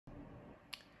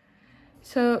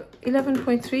So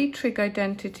 11.3 trig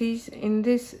identities. In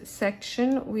this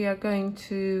section we are going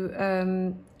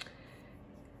to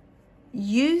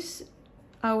use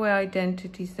our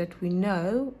identities that we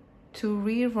know to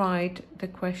rewrite the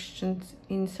questions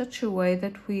in such a way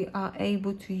that we are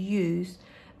able to use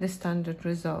the standard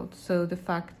result. So the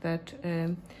fact that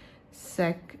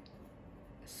sec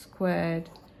squared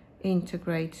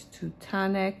integrates to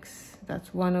tan x,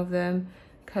 that's one of them,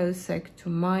 cosec to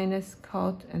minus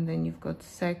cot, and then you've got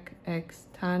sec x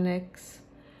tan x,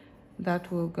 that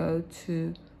will go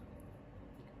to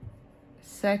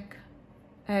sec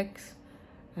x,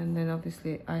 and then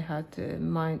obviously I had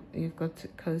you've got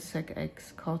cosec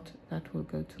x cot, that will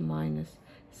go to minus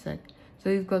sec. So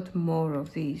you've got more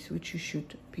of these which you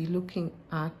should be looking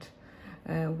at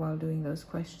while doing those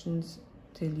questions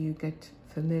till you get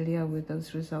familiar with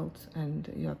those results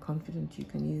and you are confident you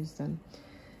can use them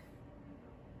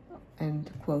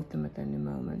and quote them at any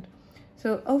moment.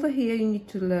 So over here you need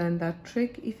to learn that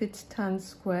trick. If it's tan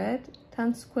squared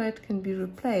can be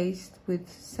replaced with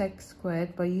sec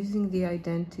squared by using the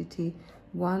identity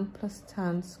 1 plus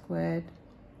tan squared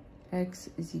x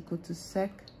is equal to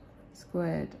sec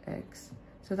squared x.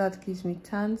 So that gives me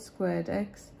tan squared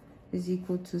x is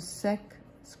equal to sec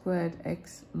squared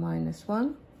x minus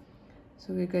 1.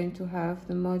 So we're going to have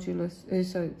the modulus,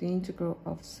 the integral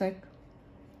of sec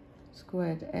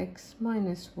squared x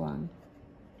minus 1.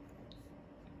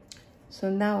 So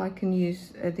now I can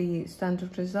use the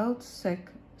standard result. Sec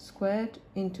squared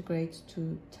integrates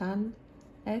to tan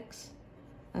x,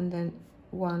 and then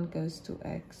 1 goes to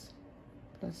x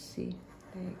plus c.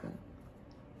 There you go.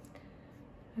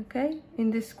 Okay,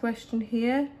 in this question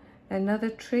here, another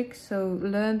trick. So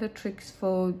learn the tricks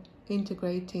for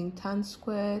integrating tan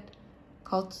squared,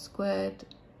 cot squared,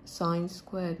 sine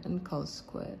squared, and cos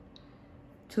squared.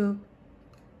 To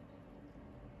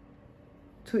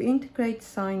integrate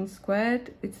sine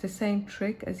squared, it's the same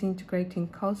trick as integrating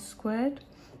cos squared.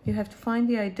 You have to find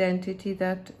the identity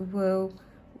that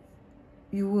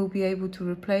you will be able to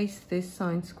replace this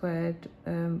sine squared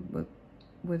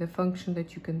with a function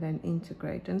that you can then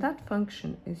integrate. And that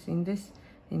function is, in this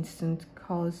instance,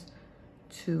 cos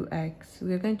 2x.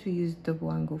 We are going to use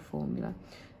double angle formula.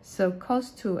 So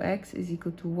cos 2x is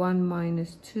equal to 1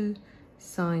 minus 2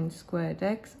 sine squared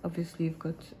x. Obviously you've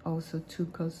got also 2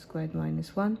 cos squared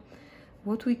minus 1.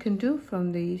 What we can do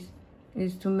from these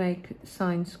is to make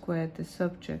sine squared the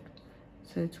subject.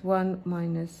 So it's 1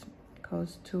 minus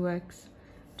cos 2x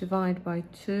divided by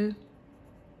 2.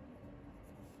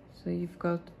 So you've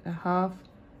got a half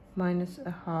minus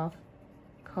a half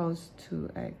cos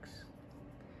 2x.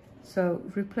 So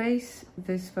replace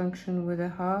this function with a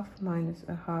half minus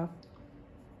a half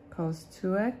cos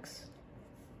 2x.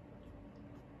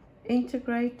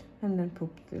 Integrate and then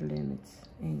put the limits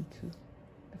into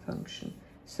the function.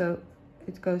 So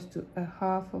it goes to a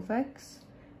half of x,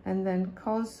 and then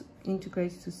cos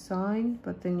integrates to sine,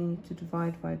 but then you need to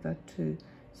divide by that 2.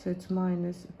 So it's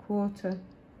minus a quarter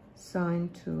sine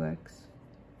 2x.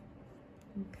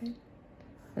 Okay,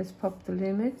 let's pop the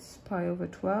limits, pi over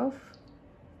 12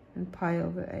 and pi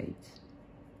over 8.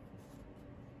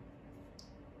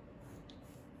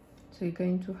 So you're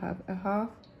going to have a half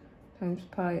times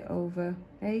pi over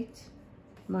 8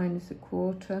 minus a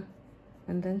quarter,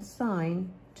 and then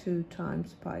sine 2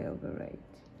 times pi over 8.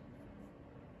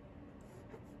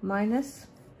 Minus,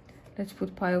 let's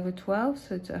put pi over 12,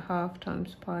 so it's a half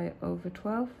times pi over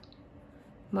 12,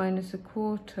 minus a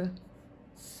quarter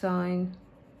sine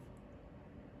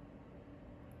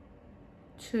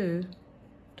 2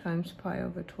 times pi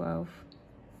over 12.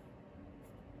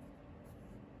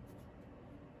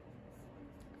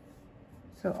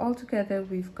 So altogether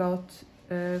we've got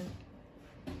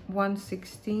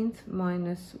 1/16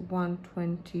 minus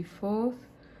 1/24.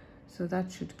 So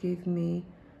that should give me,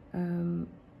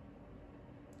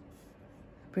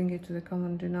 bring it to the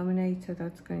common denominator,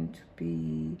 that's going to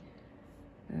be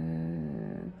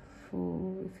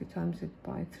 4, if you times it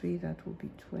by 3, that will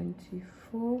be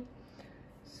 24.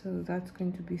 So that's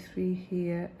going to be 3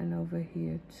 here and over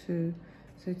here 2.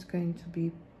 So it's going to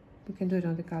be, we can do it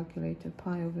on the calculator,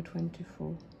 pi over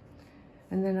 24.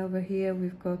 And then over here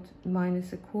we've got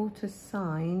minus a quarter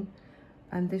sine,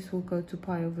 and this will go to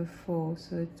pi over 4.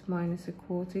 So it's minus a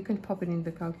quarter. You can pop it in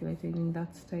the calculator in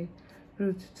that state,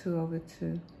 root 2 over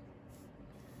 2.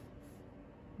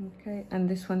 Okay, and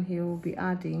this one here will be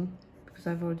adding, because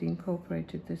I've already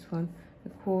incorporated this one, a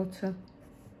quarter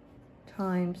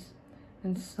times,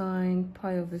 and sine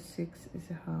pi over 6 is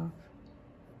a half.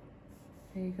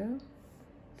 There you go.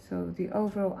 So the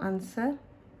overall answer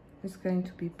is going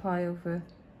to be pi over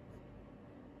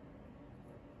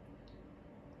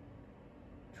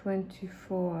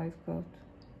 24 I've got.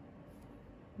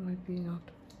 Might be not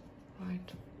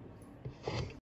right.